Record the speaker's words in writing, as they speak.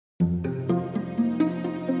Welcome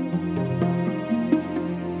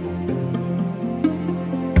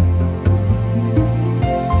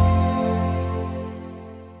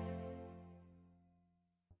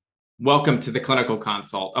to The Clinical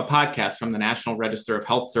Consult, a podcast from the National Register of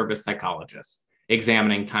Health Service Psychologists,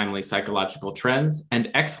 examining timely psychological trends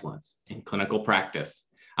and excellence in clinical practice.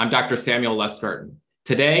 I'm Dr. Samuel Lustgarten.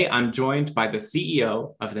 Today, I'm joined by the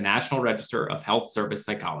CEO of the National Register of Health Service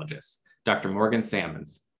Psychologists, Dr. Morgan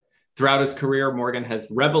Sammons. Throughout his career, Morgan has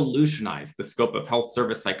revolutionized the scope of health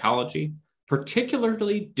service psychology,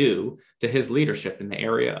 particularly due to his leadership in the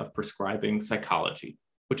area of prescribing psychology,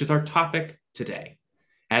 which is our topic today.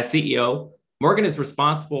 As CEO, Morgan is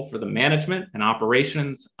responsible for the management and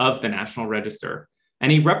operations of the National Register, and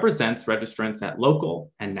he represents registrants at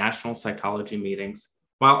local and national psychology meetings,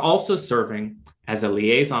 while also serving as a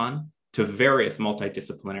liaison to various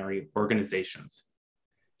multidisciplinary organizations.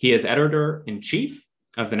 He is editor-in-chief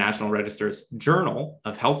of the National Register's Journal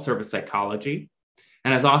of Health Service Psychology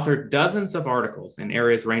and has authored dozens of articles in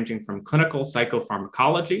areas ranging from clinical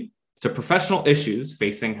psychopharmacology to professional issues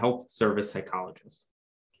facing health service psychologists.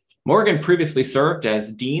 Morgan previously served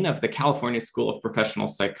as Dean of the California School of Professional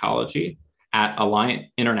Psychology at Alliant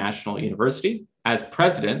International University, as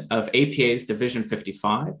President of APA's Division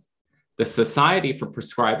 55, the Society for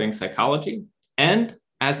Prescribing Psychology, and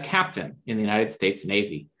as Captain in the United States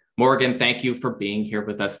Navy. Morgan, thank you for being here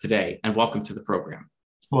with us today, and welcome to the program.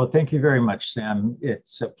 Well, thank you very much, Sam.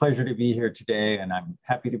 It's a pleasure to be here today, and I'm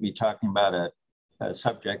happy to be talking about a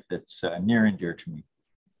subject that's near and dear to me.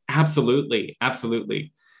 Absolutely,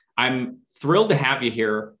 absolutely. I'm thrilled to have you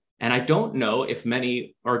here, and I don't know if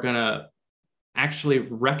many are going to actually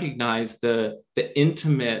recognize the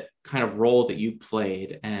intimate kind of role that you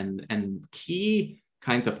played and key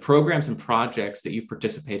kinds of programs and projects that you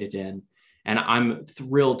participated in. And I'm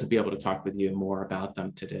thrilled to be able to talk with you more about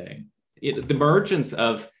them today. The emergence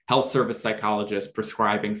of health service psychologists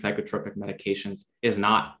prescribing psychotropic medications is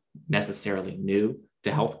not necessarily new to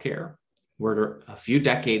healthcare. We're a few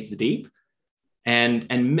decades deep. And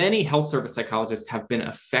many health service psychologists have been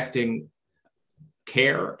affecting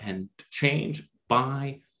care and change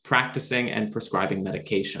by practicing and prescribing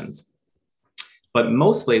medications. But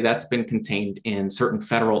mostly that's been contained in certain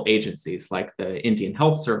federal agencies like the Indian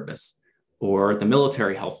Health Service or the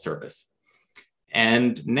Military Health Service.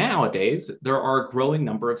 And nowadays, there are a growing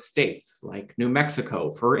number of states like New Mexico,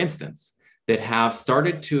 for instance, that have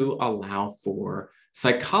started to allow for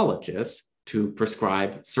psychologists to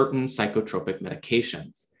prescribe certain psychotropic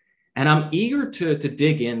medications. And I'm eager to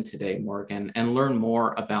dig in today, Morgan, and learn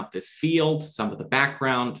more about this field, some of the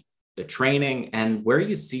background, the training, and where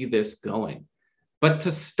you see this going. But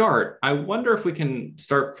to start, I wonder if we can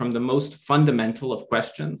start from the most fundamental of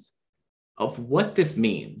questions of what this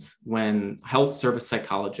means when health service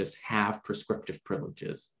psychologists have prescriptive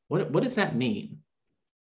privileges. What does that mean?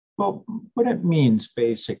 Well, what it means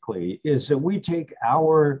basically is that we take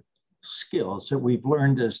our skills that we've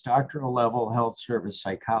learned as doctoral level health service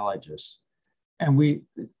psychologists, and we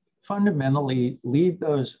fundamentally leave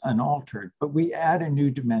those unaltered, but we add a new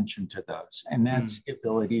dimension to those, and that's the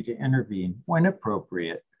ability to intervene when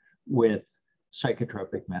appropriate with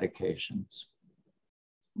psychotropic medications.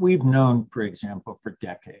 We've known, for example, for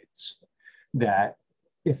decades that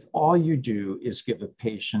if all you do is give a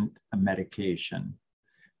patient a medication,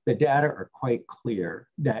 the data are quite clear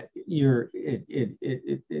that the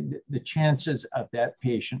chances of that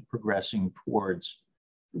patient progressing towards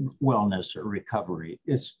wellness or recovery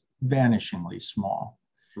is vanishingly small.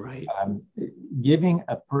 Right. Giving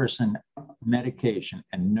a person medication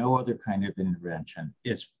and no other kind of intervention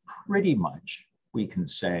is pretty much, we can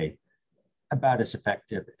say, about as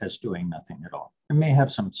effective as doing nothing at all. It may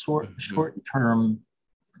have some short-term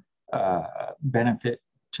benefit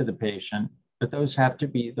to the patient, but those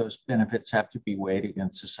benefits have to be weighed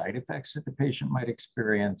against the side effects that the patient might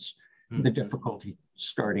experience, the difficulty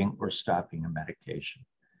starting or stopping a medication.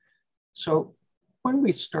 So when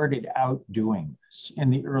we started out doing this in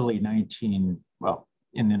the in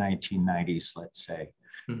the 1990s, let's say,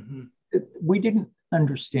 we didn't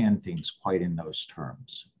understand things quite in those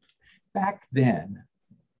terms. Back then,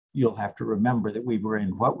 you'll have to remember that we were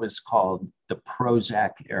in what was called the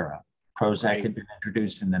Prozac era. Prozac had been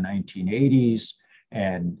introduced in the 1980s,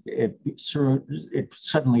 and it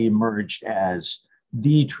suddenly emerged as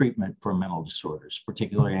the treatment for mental disorders,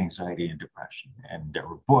 particularly anxiety and depression. And there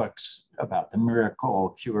were books about the miracle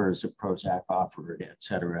cures that Prozac offered, et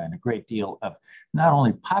cetera, and a great deal of not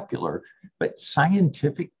only popular, but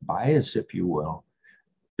scientific bias, if you will,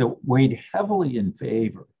 that weighed heavily in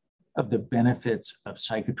favor of the benefits of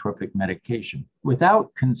psychotropic medication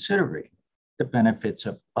without considering the benefits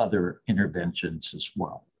of other interventions as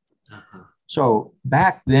well. Uh-huh. So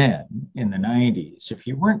back then in the 90s, if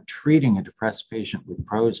you weren't treating a depressed patient with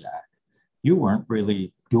Prozac, you weren't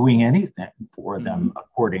really doing anything for them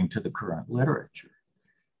according to the current literature.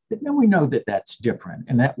 But now we know that that's different,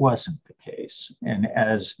 and that wasn't the case. And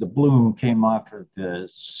as the bloom came off of the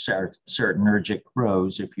serotonergic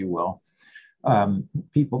rose, if you will,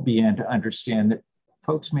 people began to understand that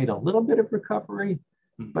folks made a little bit of recovery,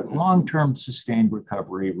 but long-term sustained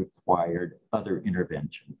recovery required other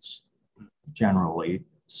interventions, generally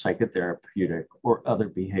psychotherapeutic or other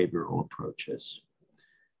behavioral approaches.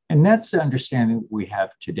 And that's the understanding we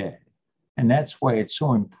have today. And that's why it's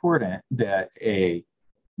so important that a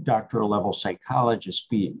doctoral level psychologist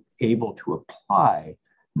be able to apply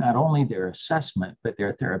not only their assessment, but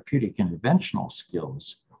their therapeutic interventional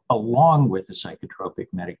skills along with the psychotropic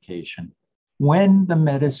medication when the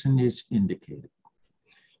medicine is indicated.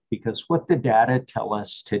 Because what the data tell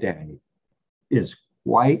us today is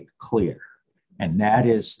quite clear, and that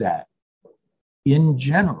is that in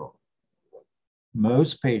general,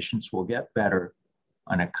 most patients will get better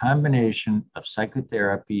on a combination of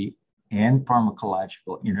psychotherapy and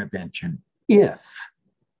pharmacological intervention if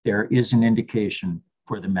there is an indication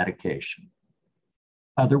for the medication.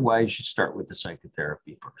 Otherwise, you start with the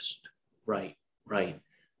psychotherapy first. Right, right.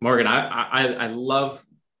 Morgan, I love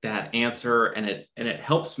that answer, and it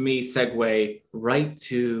helps me segue right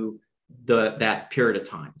to that period of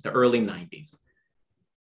time, the early 90s.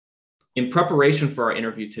 In preparation for our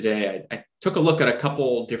interview today, I took a look at a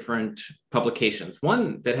couple different publications,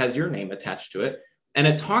 one that has your name attached to it, and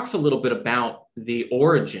it talks a little bit about the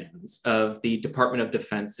origins of the Department of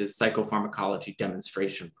Defense's psychopharmacology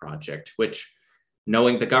demonstration project, which,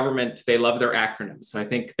 knowing the government, they love their acronyms. So I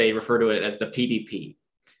think they refer to it as the PDP.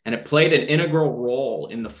 And it played an integral role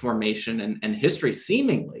in the formation and history,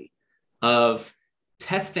 seemingly, of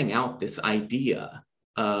testing out this idea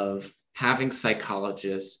of having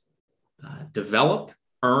psychologists develop,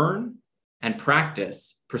 earn, and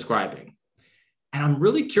practice prescribing. And I'm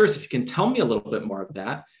really curious if you can tell me a little bit more of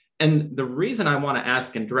that. And the reason I want to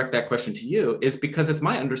ask and direct that question to you is because it's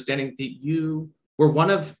my understanding that you were one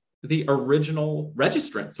of the original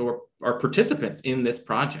registrants or participants in this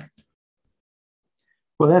project.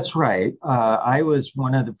 Well, that's right. I was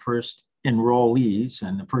one of the first enrollees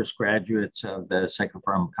and the first graduates of the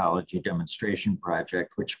Psychopharmacology Demonstration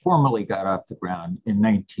Project, which formally got off the ground in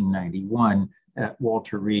 1991 at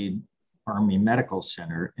Walter Reed Army Medical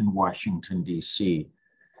Center in Washington, D.C.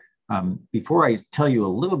 Before I tell you a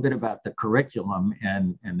little bit about the curriculum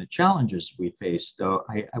and the challenges we faced, though,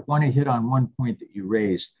 I want to hit on one point that you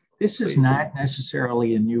raised. This is not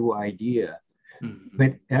necessarily a new idea.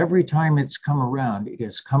 But every time it's come around, it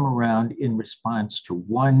has come around in response to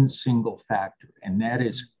one single factor, and that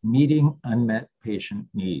is meeting unmet patient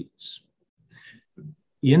needs.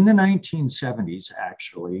 In the 1970s,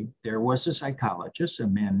 actually, there was a psychologist, a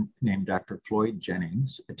man named Dr. Floyd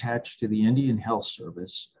Jennings, attached to the Indian Health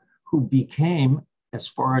Service, who became, as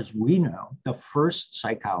far as we know, the first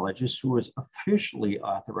psychologist who was officially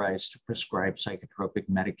authorized to prescribe psychotropic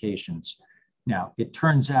medications. Now, it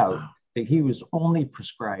turns out that he was only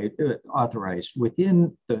authorized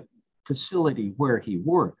within the facility where he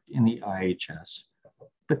worked in the IHS.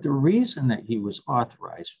 But the reason that he was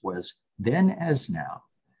authorized was then as now,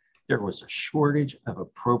 there was a shortage of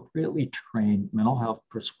appropriately trained mental health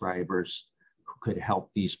prescribers who could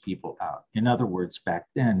help these people out. In other words, back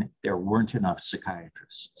then, there weren't enough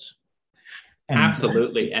psychiatrists.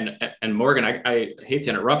 Absolutely. And Morgan, I hate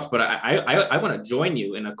to interrupt, but I want to join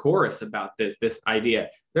you in a chorus about this idea.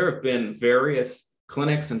 There have been various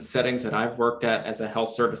clinics and settings that I've worked at as a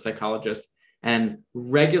health service psychologist, and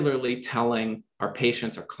regularly telling our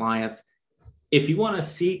patients or clients, if you want to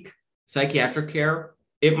seek psychiatric care,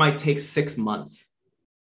 it might take 6 months.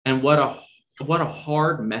 And what a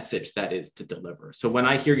hard message that is to deliver. So when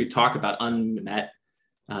I hear you talk about unmet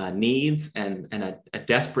needs and a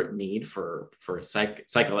desperate need for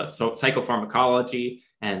psychopharmacology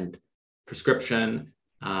and prescription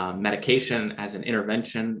medication as an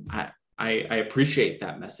intervention, I appreciate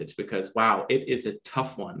that message, because wow, it is a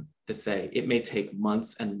tough one to say. It may take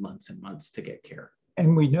months and months and months to get care.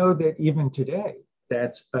 And we know that even today,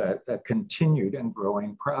 that's a continued and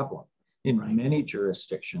growing problem. In many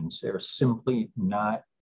jurisdictions, there are simply not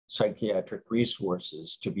psychiatric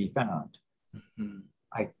resources to be found.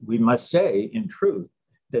 We must say, in truth,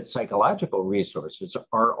 that psychological resources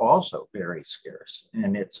are also very scarce.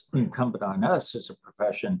 And it's incumbent on us as a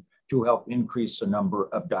profession to help increase the number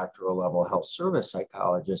of doctoral level health service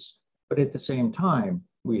psychologists. But at the same time,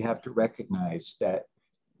 we have to recognize that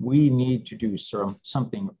we need to do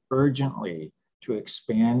something urgently to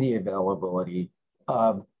expand the availability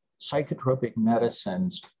of psychotropic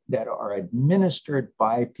medicines that are administered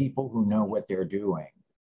by people who know what they're doing.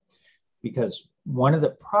 Because one of the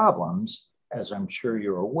problems, as I'm sure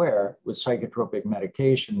you're aware, with psychotropic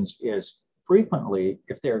medications is frequently,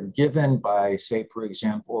 if they're given by, say, for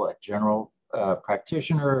example, a general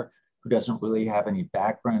practitioner who doesn't really have any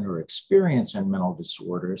background or experience in mental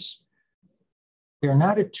disorders, they're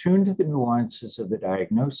not attuned to the nuances of the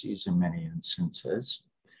diagnoses in many instances.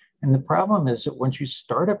 And the problem is that once you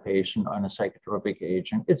start a patient on a psychotropic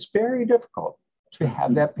agent, it's very difficult to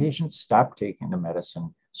have that patient stop taking the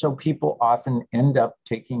medicine. So people often end up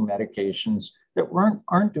taking medications that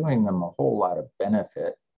aren't doing them a whole lot of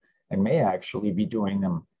benefit and may actually be doing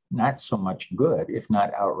them not so much good, if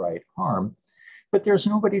not outright harm. But there's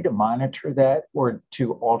nobody to monitor that or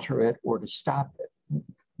to alter it or to stop it.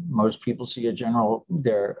 Most people see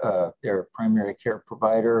their primary care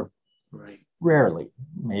provider rarely.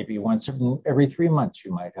 Maybe once every 3 months,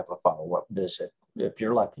 you might have a follow-up visit if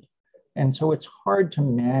you're lucky. And so it's hard to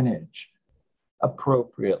manage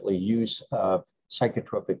appropriately use of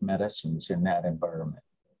psychotropic medicines in that environment.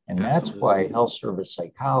 And that's why health service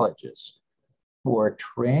psychologists who are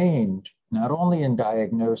trained not only in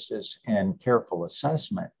diagnosis and careful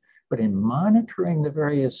assessment, but in monitoring the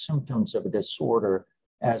various symptoms of a disorder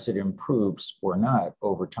as it improves or not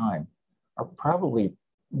over time, are probably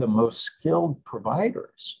the most skilled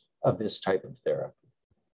providers of this type of therapy.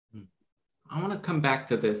 I want to come back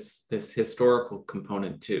to this historical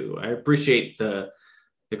component too. I appreciate the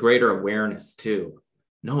greater awareness too.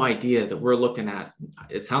 No idea that we're looking at,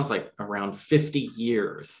 it sounds like around 50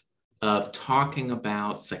 years of talking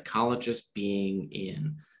about psychologists being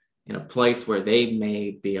in a place where they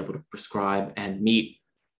may be able to prescribe and meet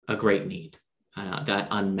a great need, that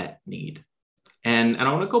unmet need. And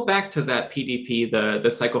I want to go back to that PDP, the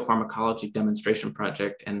psychopharmacology demonstration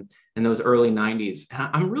project, and in those early 90s. And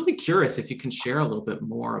I'm really curious if you can share a little bit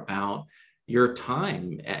more about your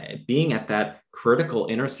time being at that critical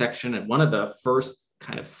intersection and one of the first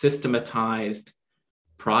kind of systematized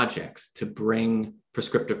projects to bring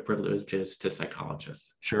prescriptive privileges to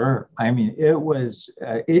psychologists. Sure. I mean,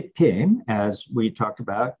 it came, as we talked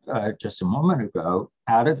about just a moment ago,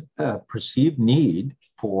 out of a perceived need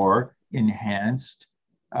for enhanced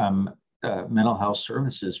mental health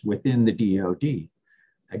services within the DoD.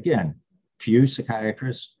 Again, few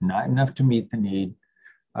psychiatrists, not enough to meet the need.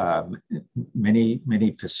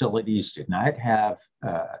 Many facilities did not have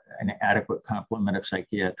an adequate complement of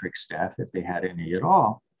psychiatric staff, if they had any at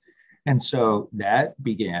all. And so that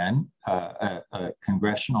began a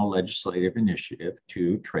congressional legislative initiative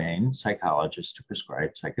to train psychologists to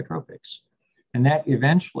prescribe psychotropics. And that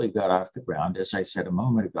eventually got off the ground, as I said a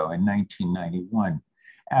moment ago, in 1991.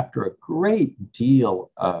 After a great deal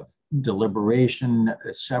of deliberation,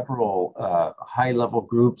 several high-level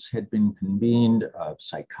groups had been convened of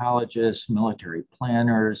psychologists, military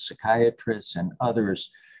planners, psychiatrists, and others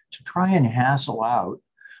to try and hassle out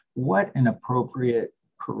what an appropriate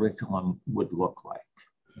curriculum would look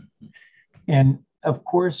like. And of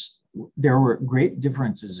course, there were great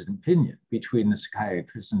differences in opinion between the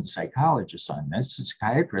psychiatrists and psychologists on this. The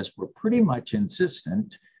psychiatrists were pretty much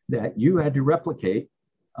insistent that you had to replicate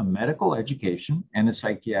a medical education and a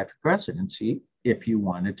psychiatric residency if you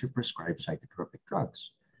wanted to prescribe psychotropic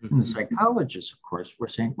drugs. And the psychologists, of course, were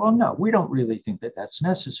saying, well, no, we don't really think that that's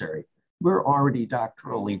necessary. We're already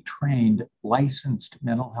doctorally trained, licensed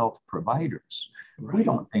mental health providers. Right. We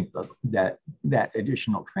don't think that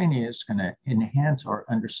additional training is going to enhance our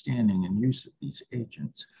understanding and use of these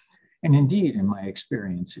agents. And indeed, in my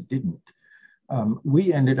experience, it didn't.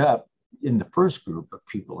 We ended up in the first group of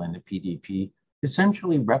people in the PDP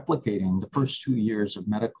essentially replicating the first 2 years of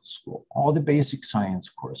medical school, all the basic science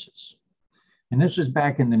courses. And this was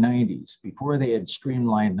back in the 90s, before they had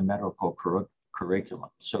streamlined the medical curriculum.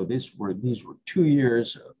 So these were 2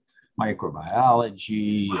 years of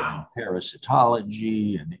microbiology and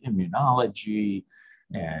parasitology and immunology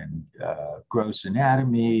and gross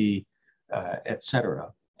anatomy, et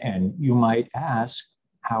cetera. And you might ask,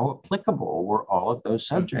 how applicable were all of those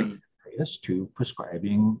subject areas to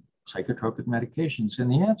prescribing psychotropic medications? And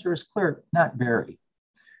the answer is clear, not very.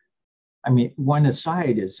 I mean, one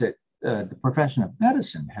aside is that the profession of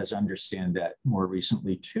medicine has understood that more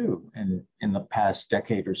recently too. And in the past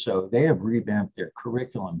decade or so, they have revamped their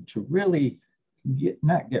curriculum to really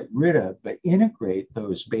not get rid of, but integrate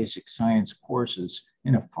those basic science courses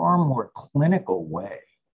in a far more clinical way,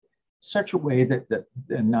 such a way that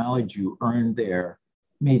the knowledge you earned there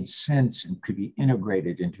made sense and could be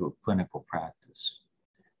integrated into a clinical practice.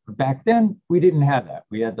 Back then, we didn't have that.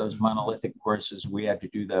 We had those monolithic courses. We had to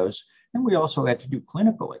do those. And we also had to do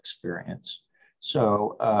clinical experience.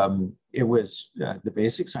 So it was the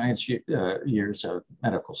basic science years of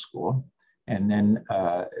medical school. And then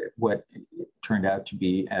what turned out to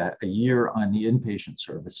be a year on the inpatient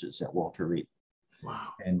services at Walter Reed. Wow.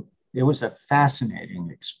 And it was a fascinating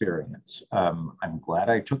experience. I'm glad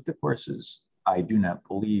I took the courses. I do not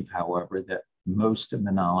believe, however, that most of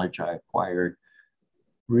the knowledge I acquired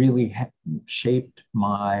really shaped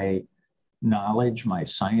my knowledge, my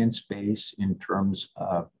science base in terms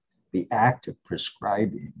of the act of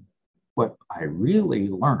prescribing. What I really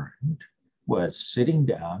learned was sitting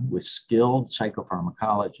down with skilled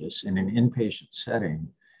psychopharmacologists in an inpatient setting,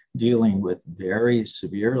 dealing with very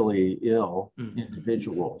severely ill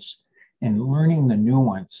individuals and learning the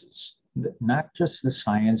nuances, not just the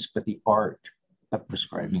science, but the art of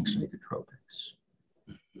prescribing psychotropics.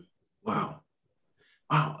 Wow.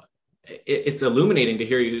 Wow. It's illuminating to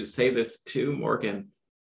hear you say this too, Morgan.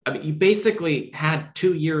 I mean, you basically had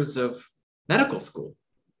 2 years of medical school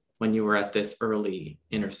when you were at this early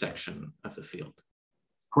intersection of the field.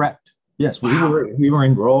 Correct. Yes, Wow. we were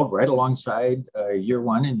enrolled right alongside year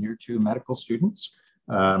 1 and year 2 medical students.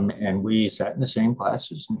 And we sat in the same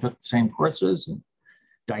classes and took the same courses and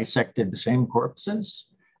dissected the same corpses.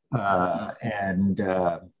 Did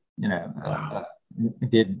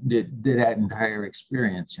that entire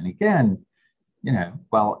experience. And again,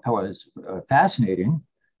 while I was fascinating,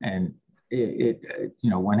 and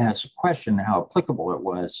one has to question how applicable it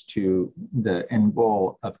was to the end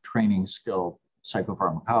goal of training skilled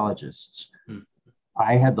psychopharmacologists.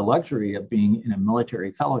 I had the luxury of being in a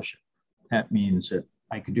military fellowship. That means that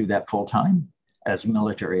I could do that full time as a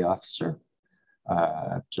military officer,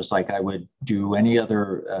 just like I would do any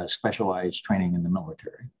other specialized training in the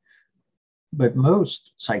military. But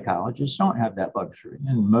most psychologists don't have that luxury.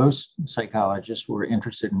 And most psychologists who are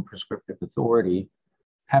interested in prescriptive authority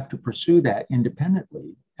have to pursue that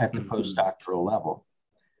independently at the postdoctoral level.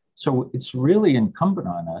 So it's really incumbent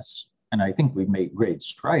on us, and I think we've made great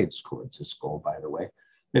strides towards this goal, by the way,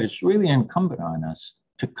 that it's really incumbent on us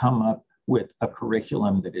to come up with a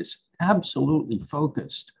curriculum that is absolutely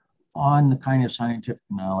focused on the kind of scientific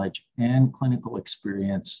knowledge and clinical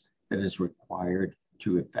experience that is required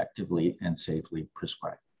to effectively and safely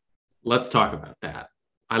prescribe. Let's talk about that.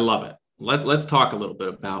 I love it. Let's talk a little bit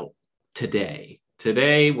about today.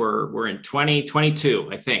 Today, we're in 2022,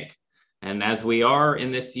 I think. And as we are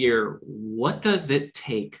in this year, what does it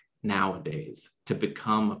take nowadays to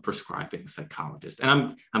become a prescribing psychologist?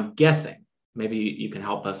 And I'm guessing, maybe you can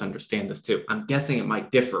help us understand this too. I'm guessing it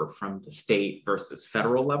might differ from the state versus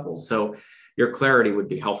federal level. So your clarity would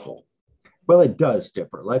be helpful. Well, it does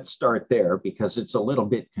differ. Let's start there because it's a little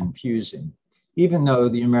bit confusing. Even though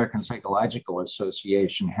the American Psychological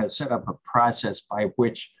Association has set up a process by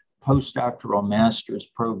which postdoctoral master's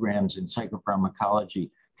programs in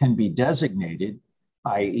psychopharmacology can be designated,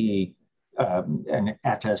 i.e., an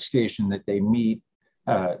attestation that they meet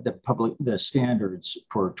the standards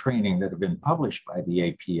for training that have been published by the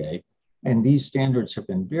APA. And these standards have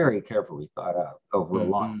been very carefully thought out over a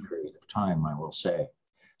long period of time, I will say.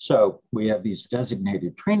 So we have these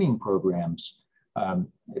designated training programs,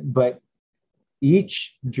 but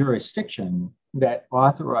each jurisdiction that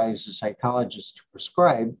authorizes psychologists to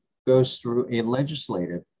prescribe goes through a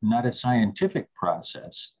legislative, not a scientific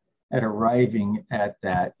process at arriving at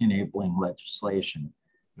that enabling legislation.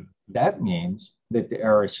 That means that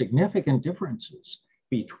there are significant differences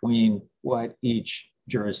between what each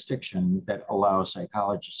jurisdiction that allows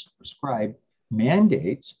psychologists to prescribe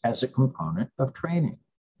mandates as a component of training.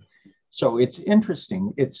 So it's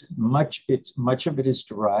interesting. Much of it is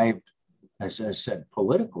derived, as I said,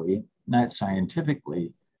 politically, not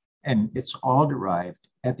scientifically, and it's all derived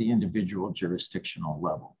at the individual jurisdictional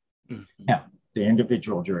level. Now, the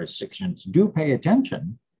individual jurisdictions do pay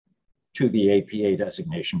attention to the APA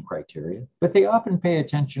designation criteria, but they often pay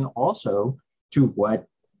attention also to what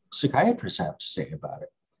psychiatrists have to say about it.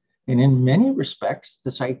 And in many respects,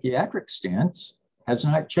 the psychiatric stance has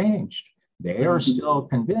not changed. They are still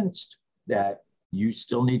convinced that you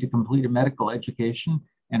still need to complete a medical education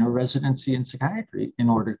and a residency in psychiatry in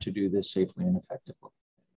order to do this safely and effectively.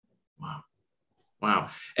 Wow.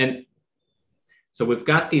 And so we've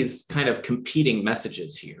got these kind of competing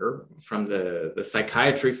messages here from the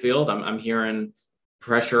psychiatry field. I'm hearing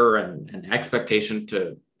pressure and expectation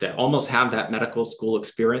to almost have that medical school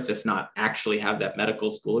experience, if not actually have that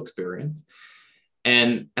medical school experience.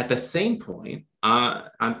 And at the same point,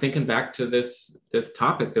 I'm thinking back to this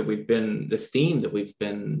topic that this theme that we've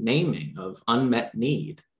been naming of unmet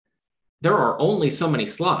need. There are only so many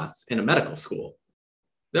slots in a medical school.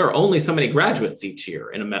 there are only so many graduates each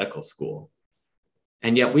year in a medical school.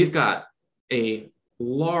 And yet we've got a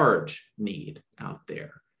large need out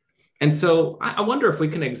there. And so I wonder if we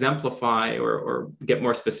can exemplify or get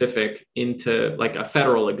more specific into like a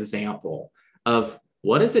federal example of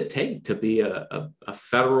what does it take to be a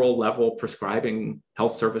federal level prescribing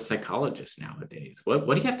health service psychologist nowadays? What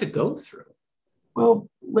do you have to go through? Well,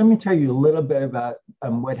 let me tell you a little bit about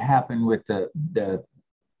what happened with the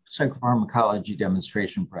Psychopharmacology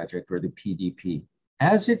Demonstration Project, or the PDP.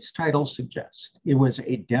 As its title suggests, it was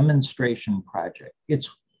a demonstration project. Its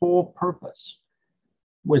whole purpose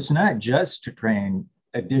was not just to train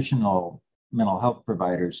additional mental health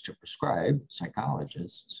providers to prescribe,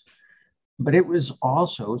 psychologists, but it was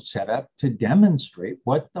also set up to demonstrate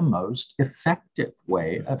what the most effective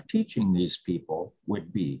way of teaching these people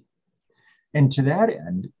would be. And to that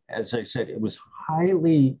end, as I said, it was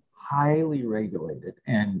highly regulated.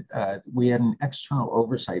 And we had an external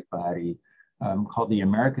oversight body called the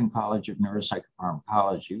American College of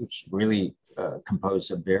Neuropsychopharmacology, which really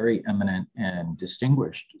composed of very eminent and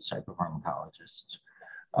distinguished psychopharmacologists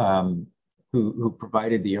who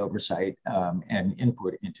provided the oversight and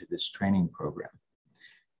input into this training program.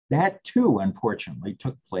 That too, unfortunately,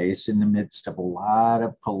 took place in the midst of a lot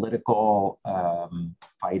of political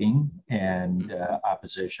fighting and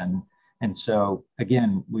opposition. And so,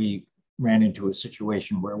 again, we ran into a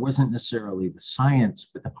situation where it wasn't necessarily the science,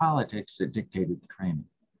 but the politics that dictated the training.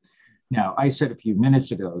 Now, I said a few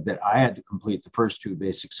minutes ago that I had to complete the first 2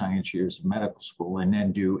 basic science years of medical school and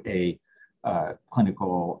then do a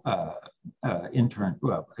clinical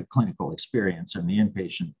clinical experience in the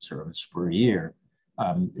inpatient service for a year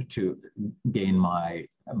to gain my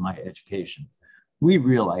education. We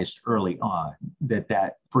realized early on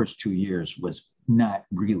that first 2 years was not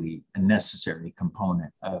really a necessary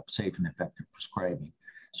component of safe and effective prescribing.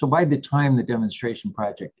 So by the time the demonstration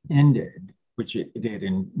project ended, which it did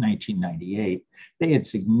in 1998, they had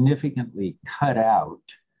significantly cut out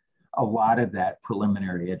a lot of that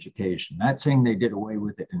preliminary education. Not saying they did away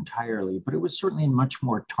with it entirely, but it was certainly much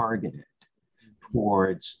more targeted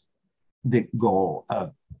towards the goal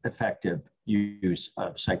of effective use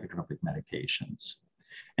of psychotropic medications.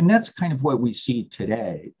 And that's kind of what we see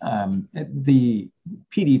today. The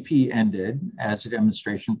PDP ended, as a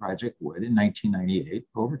demonstration project would, in 1998,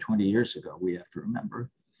 over 20 years ago, we have to remember.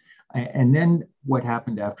 And then what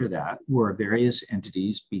happened after that were various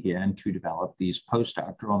entities began to develop these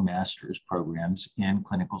postdoctoral master's programs in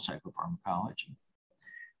clinical psychopharmacology.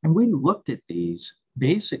 And we looked at these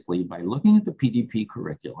basically by looking at the PDP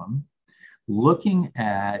curriculum, looking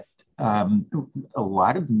at a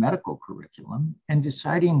lot of medical curriculum, and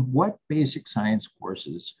deciding what basic science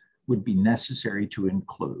courses would be necessary to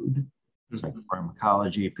include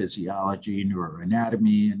psychopharmacology, physiology,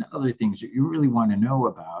 neuroanatomy, and other things that you really want to know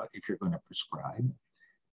about if you're going to prescribe.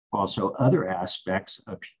 Also, other aspects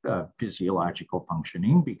of physiological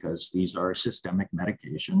functioning, because these are systemic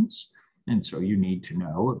medications. And so you need to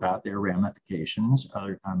know about their ramifications,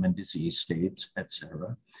 other common disease states, et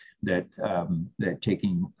cetera, that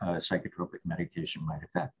taking psychotropic medication might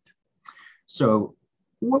affect. So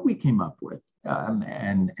what we came up with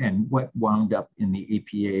and what wound up in the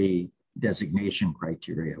APA designation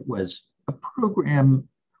criteria was a program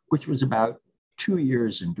which was about 2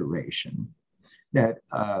 years in duration, that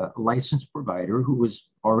a licensed provider who was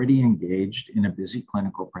already engaged in a busy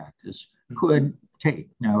clinical practice could take.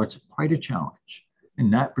 Now, it's quite a challenge,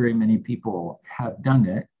 and not very many people have done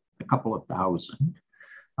it, a couple of thousand,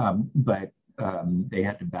 but they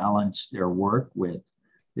had to balance their work with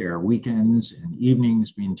their weekends and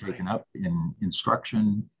evenings being taken up in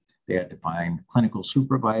instruction. They had to find clinical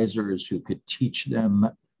supervisors who could teach them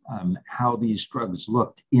how these drugs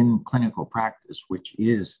looked in clinical practice, which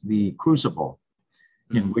is the crucible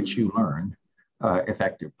in which you learn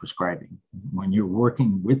effective prescribing. When you're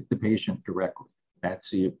working with the patient directly,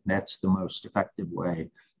 that's the most effective way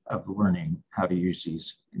of learning how to use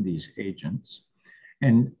these agents.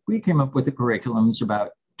 And we came up with the curriculums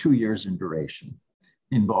about 2 years in duration,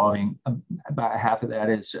 involving about half of that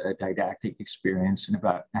is a didactic experience, and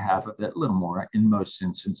about half of it, a little more in most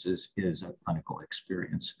instances, is a clinical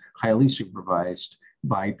experience, highly supervised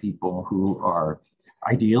by people who are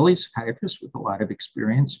ideally psychiatrists with a lot of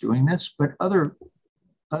experience doing this, but other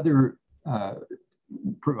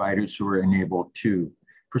providers who are enabled to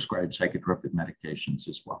prescribe psychotropic medications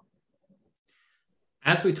as well.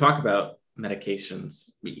 As we talk about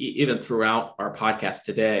medications, even throughout our podcast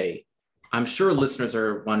today, I'm sure listeners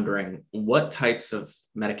are wondering, what types of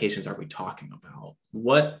medications are we talking about?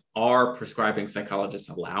 What are prescribing psychologists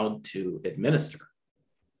allowed to administer?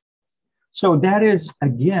 So that is,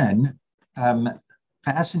 again,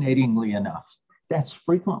 fascinatingly enough, that's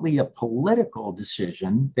frequently a political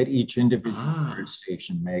decision that each individual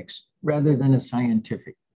jurisdiction makes rather than a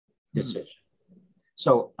scientific decision.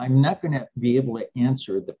 So I'm not going to be able to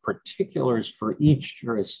answer the particulars for each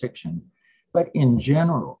jurisdiction, but in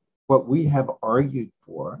general, what we have argued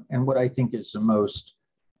for, and what I think is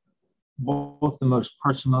both the most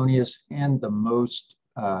parsimonious and the most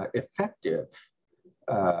effective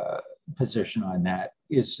position on that,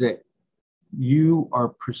 is that you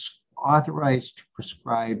are authorized to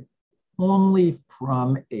prescribe only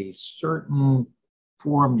from a certain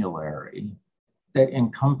formulary that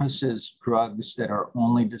encompasses drugs that are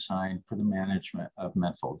only designed for the management of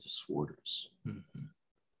mental disorders. Mm-hmm.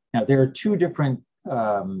 Now, there are two different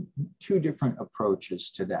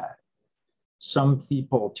approaches to that. Some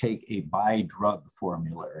people take a by-drug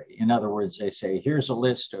formulary. In other words, they say, here's a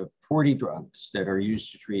list of 40 drugs that are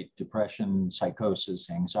used to treat depression, psychosis,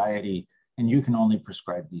 anxiety, and you can only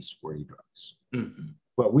prescribe these 40 drugs. Mm-hmm.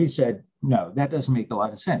 Well, we said, no, that doesn't make a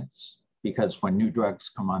lot of sense, because when new drugs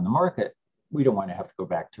come on the market, we don't want to have to go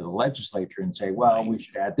back to the legislature and say, well, we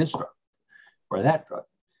should add this drug or that drug.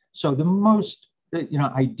 So the most,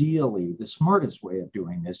 ideally, the smartest way of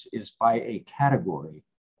doing this is by a category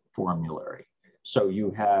formulary. So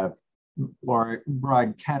you have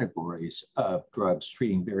broad categories of drugs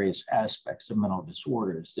treating various aspects of mental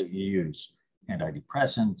disorders that you use: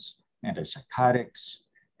 antidepressants, antipsychotics,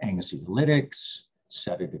 anxiolytics,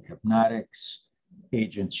 sedative hypnotics,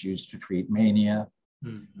 agents used to treat mania,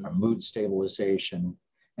 mood stabilization,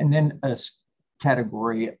 and then a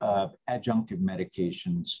category of adjunctive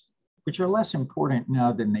medications, which are less important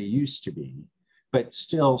now than they used to be. But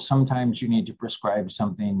still, sometimes you need to prescribe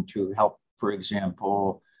something to help, for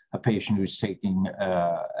example, a patient who's taking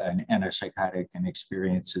an antipsychotic and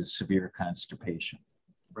experiences severe constipation.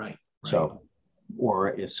 Right. So,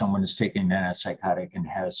 or if someone is taking an antipsychotic and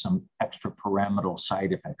has some extrapyramidal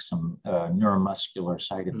side effects, some neuromuscular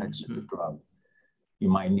side effects of the drug, you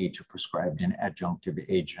might need to prescribe an adjunctive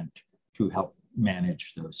agent to help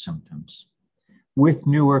manage those symptoms. With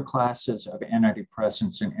newer classes of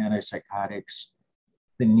antidepressants and antipsychotics,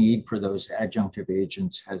 the need for those adjunctive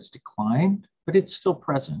agents has declined, but it's still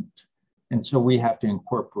present. And so we have to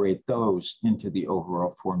incorporate those into the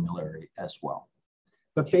overall formulary as well.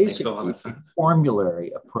 But basically, a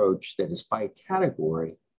formulary approach that is by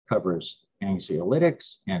category covers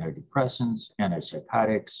anxiolytics, antidepressants,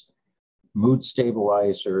 antipsychotics, mood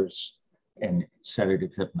stabilizers, and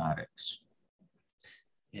sedative hypnotics.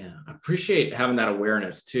 Yeah, I appreciate having that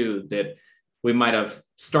awareness too, that we might have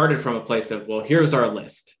started from a place of, well, here's our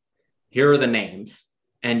list, here are the names,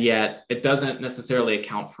 and yet it doesn't necessarily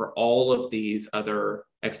account for all of these other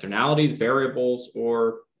externalities, variables,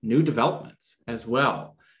 or new developments as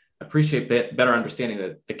well. I appreciate better understanding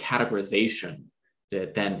that the categorization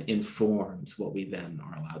that then informs what we then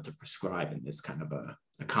are allowed to prescribe in this kind of a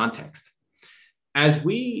context. As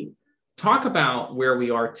we talk about where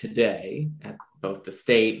we are today at both the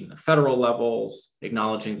state and the federal levels,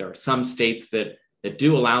 acknowledging there are some states that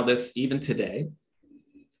do allow this even today,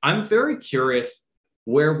 I'm very curious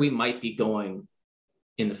where we might be going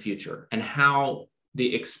in the future and how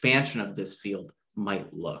the expansion of this field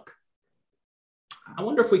might look. I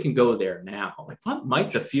wonder if we can go there now. Like, what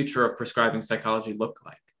might the future of prescribing psychology look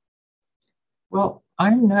like? Well,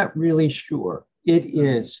 I'm not really sure. It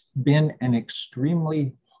has been an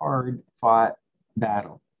extremely hard-fought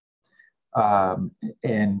battle.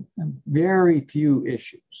 And very few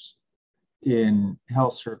issues in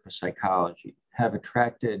health service psychology have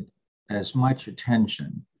attracted as much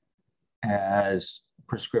attention as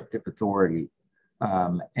prescriptive authority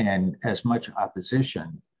and as much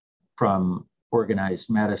opposition from organized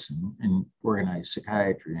medicine and organized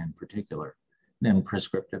psychiatry in particular than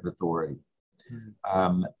prescriptive authority.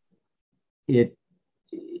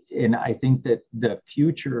 And I think that the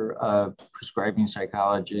future of prescribing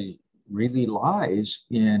psychology really lies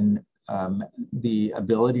in the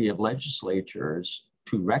ability of legislatures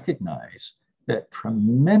to recognize that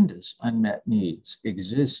tremendous unmet needs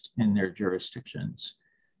exist in their jurisdictions,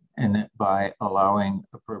 and that by allowing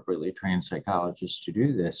appropriately trained psychologists to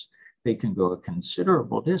do this, they can go a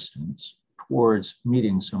considerable distance towards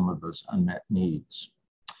meeting some of those unmet needs.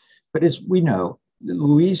 But as we know,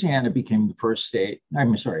 Louisiana became the first state,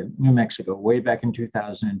 New Mexico, way back in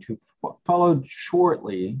 2002, followed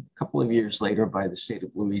shortly, a couple of years later, by the state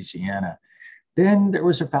of Louisiana. Then there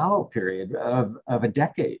was a fallow period of a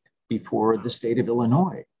decade before the state of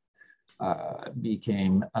Illinois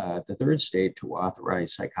became the third state to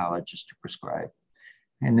authorize psychologists to prescribe.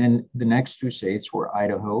 And then the next two states were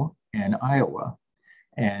Idaho and Iowa.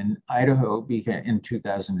 And Idaho in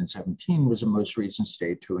 2017 was the most recent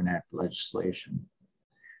state to enact legislation.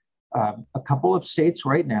 A couple of states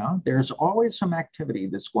right now, there's always some activity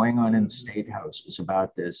that's going on in state houses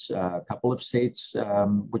about this. A couple of states,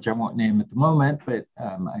 which I won't name at the moment, but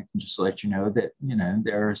I can just let you know that,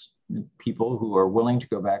 there's people who are willing to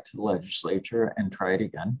go back to the legislature and try it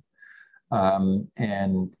again.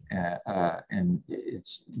 And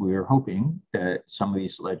we're hoping that some of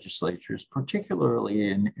these legislatures,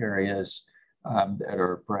 particularly in areas that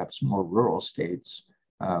are perhaps more rural states,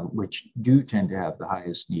 which do tend to have the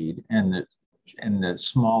highest need and the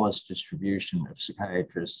smallest distribution of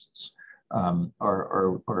psychiatrists,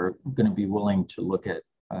 are going to be willing to look at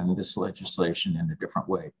this legislation in a different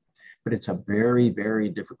way. But it's a very, very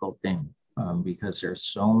difficult thing because there's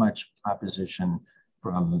so much opposition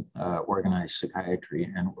from organized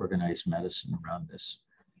psychiatry and organized medicine around this.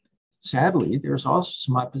 Sadly, there's also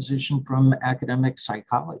some opposition from academic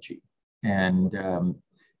psychology. And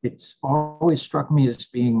it's always struck me as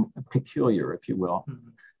being peculiar, if you will,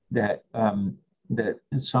 that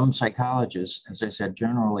some psychologists, as I said,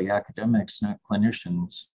 generally academics, not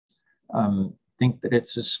clinicians, think that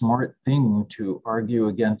it's a smart thing to argue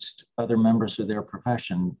against other members of their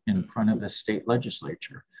profession in front of the state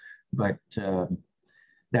legislature. But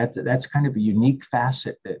that's kind of a unique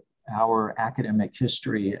facet that our academic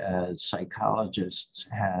history as psychologists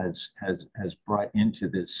has brought into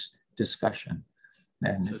this discussion.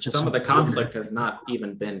 And so some of the conflict has not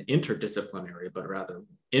even been interdisciplinary, but rather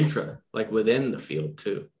like within the field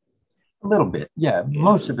too. A little bit, yeah.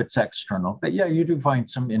 Most of it's external, but yeah, you do find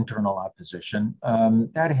some internal opposition.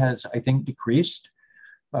 That has, I think, decreased.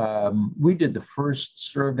 We did the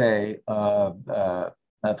first survey of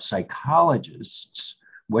psychologists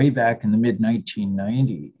way back in the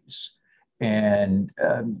mid-1990s. And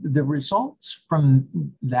the results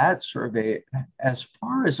from that survey, as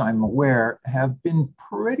far as I'm aware, have been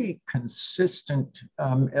pretty consistent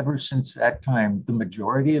ever since that time. The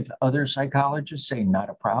majority of other psychologists say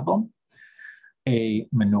not a problem. A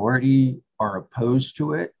minority are opposed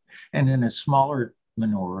to it, and then a smaller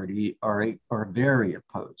minority are very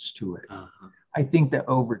opposed to it. I think that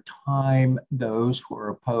over time, those who are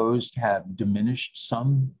opposed have diminished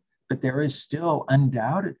some, but there is still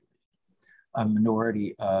undoubtedly a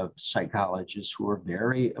minority of psychologists who are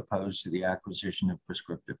very opposed to the acquisition of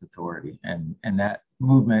prescriptive authority. And that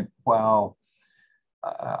movement, while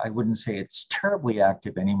I wouldn't say it's terribly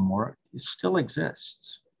active anymore, it still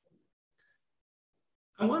exists.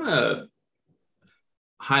 I want to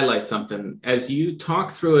highlight something. As you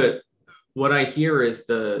talk through it, what I hear is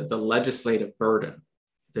the legislative burden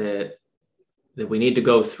that we need to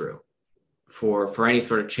go through for any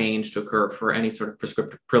sort of change to occur, for any sort of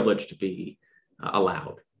prescriptive privilege to be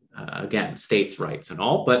allowed. Again, states' rights and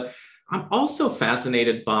all. But I'm also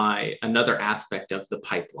fascinated by another aspect of the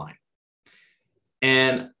pipeline.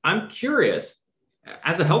 And I'm curious,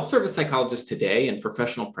 as a health service psychologist today in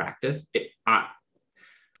professional practice,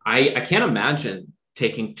 I can't imagine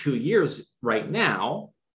taking 2 years right now.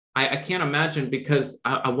 I can't imagine, because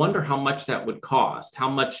I wonder how much that would cost, how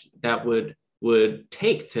much that would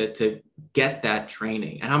take to get that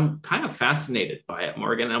training. And I'm kind of fascinated by it,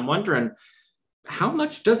 Morgan. I'm wondering, how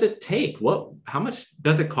much does it take? How much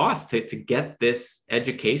does it cost to get this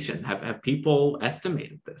education? Have people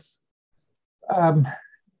estimated this?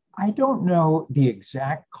 I don't know the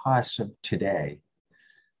exact costs of today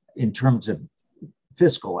in terms of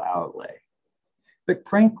fiscal outlay, but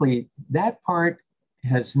frankly, that part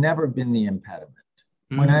has never been the impediment.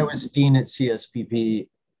 When I was dean at CSPP,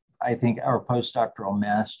 I think our postdoctoral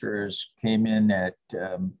masters came in at,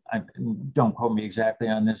 don't quote me exactly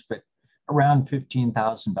on this, but around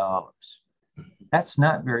 $15,000. That's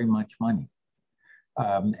not very much money.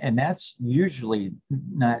 And that's usually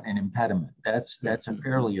not an impediment. That's a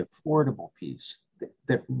fairly affordable piece.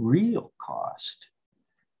 The real cost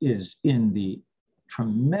is in the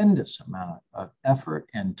tremendous amount of effort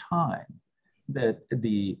and time that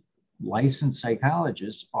the licensed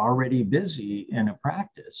psychologist already busy in a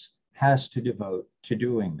practice has to devote to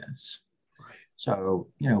doing this. Right. So,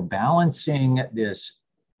 balancing this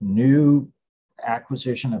new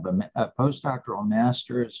acquisition of a postdoctoral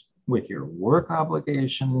master's with your work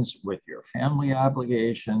obligations, with your family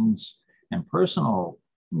obligations, and personal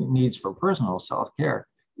needs for personal self-care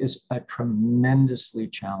is a tremendously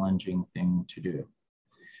challenging thing to do.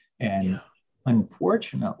 And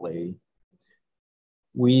unfortunately,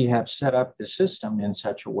 we have set up the system in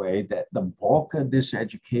such a way that the bulk of this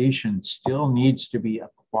education still needs to be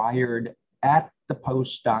acquired at the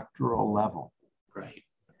postdoctoral level. Right.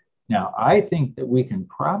 Now, I think that we can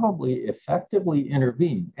probably effectively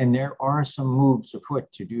intervene, and there are some moves afoot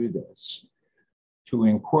to do this, to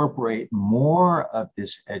incorporate more of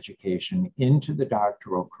this education into the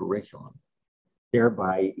doctoral curriculum,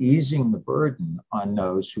 thereby easing the burden on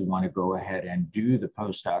those who want to go ahead and do the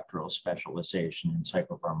postdoctoral specialization in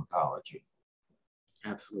psychopharmacology.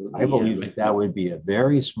 Absolutely. I believe that would be a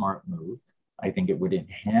very smart move. I think it would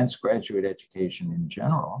enhance graduate education in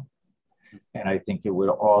general. And I think it would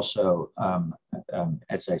also,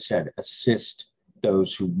 as I said, assist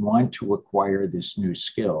those who want to acquire this new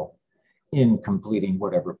skill in completing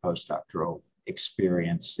whatever postdoctoral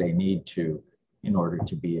experience they need to in order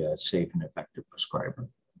to be a safe and effective prescriber.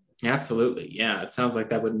 Absolutely. Yeah. It sounds like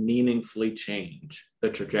that would meaningfully change the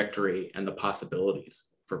trajectory and the possibilities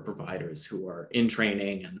for providers who are in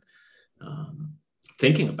training and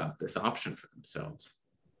thinking about this option for themselves.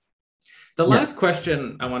 The last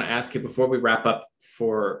question I want to ask you before we wrap up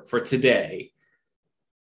for today,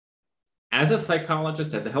 as a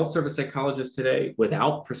psychologist, as a health service psychologist today,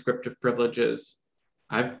 without prescriptive privileges,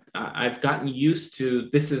 I've gotten used to,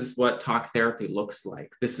 this is what talk therapy looks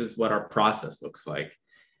like. This is what our process looks like.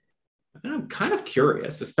 And I'm kind of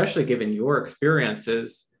curious, especially given your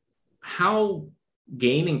experiences, how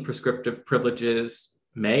gaining prescriptive privileges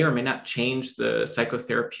may or may not change the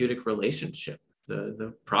psychotherapeutic relationship,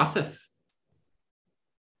 the process.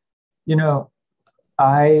 You know,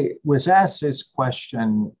 I was asked this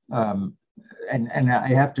question, and I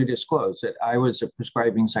have to disclose that I was a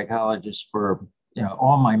prescribing psychologist for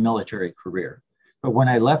all my military career. But when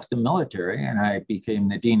I left the military and I became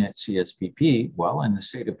the dean at CSPP, well, in the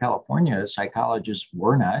state of California, psychologists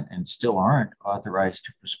were not and still aren't authorized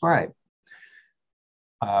to prescribe.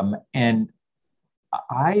 And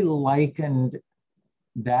I likened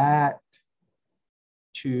that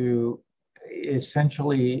to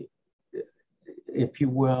essentially, if you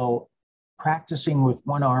will, practicing with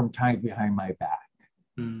one arm tied behind my back.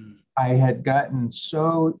 I had gotten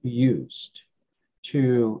so used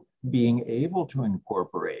to being able to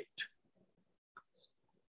incorporate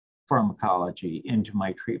pharmacology into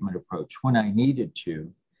my treatment approach when I needed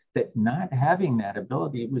to, that not having that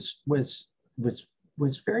ability was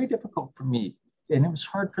very difficult for me. And it was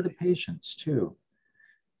hard for the patients too.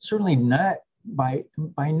 Certainly not, by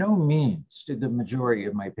no means did the majority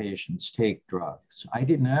of my patients take drugs. I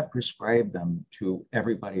did not prescribe them to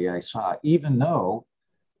everybody I saw, even though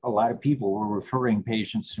a lot of people were referring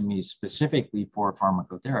patients to me specifically for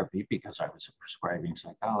pharmacotherapy because I was a prescribing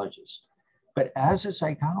psychologist. But as a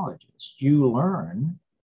psychologist, you learn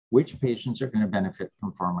which patients are going to benefit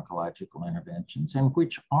from pharmacological interventions and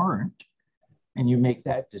which aren't, and you make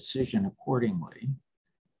that decision accordingly.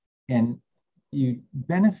 And you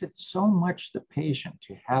benefit so much the patient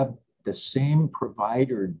to have the same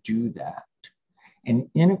provider do that and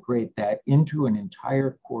integrate that into an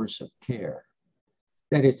entire course of care,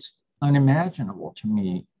 that it's unimaginable to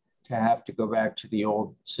me to have to go back to the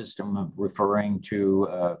old system of referring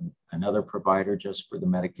to another provider just for the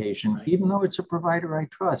medication, right, even though it's a provider I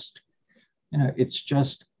trust.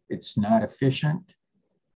 It's not efficient.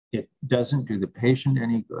 It doesn't do the patient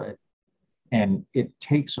any good. And it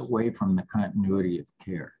takes away from the continuity of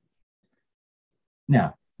care.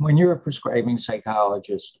 Now, when you're a prescribing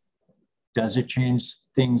psychologist, does it change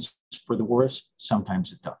things for the worse?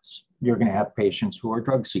 Sometimes it does. You're going to have patients who are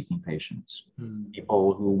drug-seeking patients,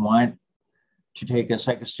 people who want to take a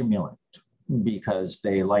psychostimulant because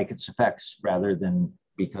they like its effects rather than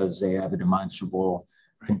because they have a demonstrable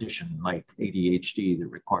condition like ADHD that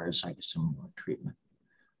requires psychostimulant treatment,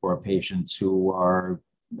 or patients who are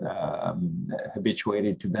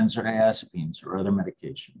habituated to benzodiazepines or other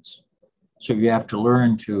medications. So you have to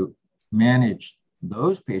learn to manage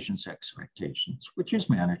those patients' expectations, which is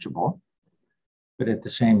manageable, but at the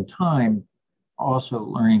same time, also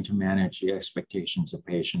learning to manage the expectations of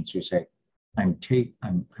patients who say, I'm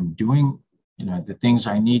doing the things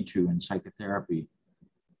I need to in psychotherapy.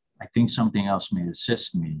 I think something else may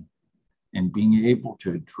assist me, and being able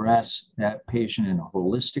to address that patient in a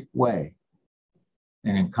holistic way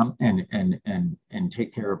and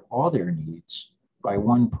take care of all their needs by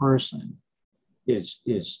one person is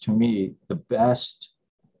to me the best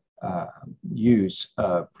use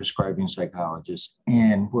of prescribing psychologists,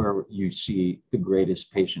 and where you see the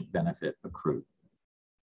greatest patient benefit accrue.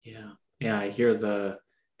 Yeah, I hear the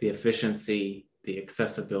efficiency, the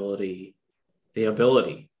accessibility, the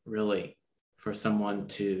ability really for someone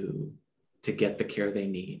to get the care they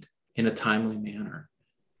need in a timely manner,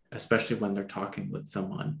 especially when they're talking with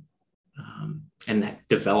someone and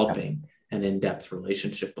developing an in-depth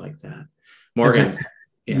relationship like that. Morgan,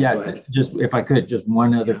 go ahead. Just if I could, just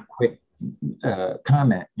one other quick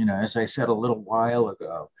comment. As I said a little while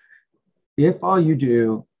ago, if all you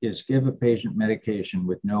do is give a patient medication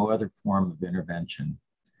with no other form of intervention,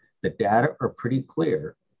 the data are pretty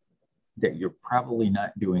clear that you're probably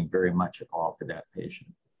not doing very much at all for that patient.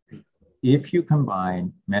 If you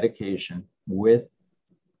combine medication with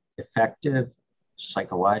effective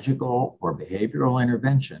psychological or behavioral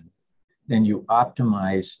intervention, then you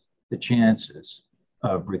optimize the chances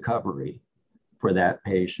of recovery for that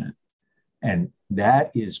patient. And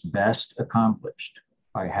that is best accomplished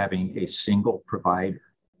by having a single provider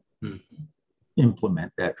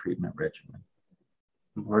implement that treatment regimen.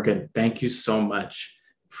 Morgan, thank you so much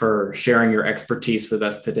for sharing your expertise with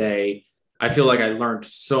us today. I feel like I learned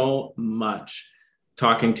so much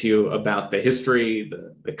talking to you about the history,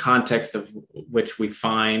 the context of which we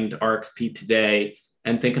find RxP today,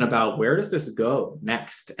 and thinking about where does this go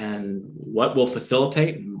next and what will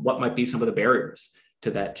facilitate and what might be some of the barriers to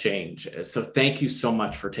that change. So thank you so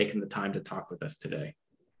much for taking the time to talk with us today.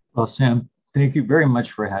 Well, Sam, thank you very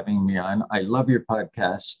much for having me on. I love your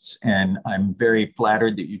podcasts, and I'm very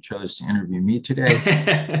flattered that you chose to interview me today.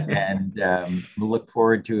 And we'll look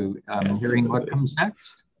forward to hearing what comes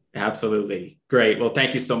next. Absolutely. Great. Well,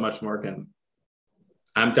 thank you so much, Morgan.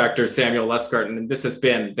 I'm Dr. Samuel Lustgarten, and this has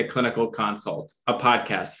been The Clinical Consult, a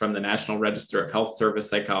podcast from the National Register of Health Service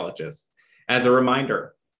Psychologists. As a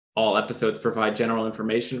reminder, all episodes provide general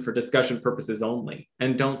information for discussion purposes only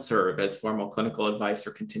and don't serve as formal clinical advice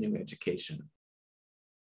or continuing education.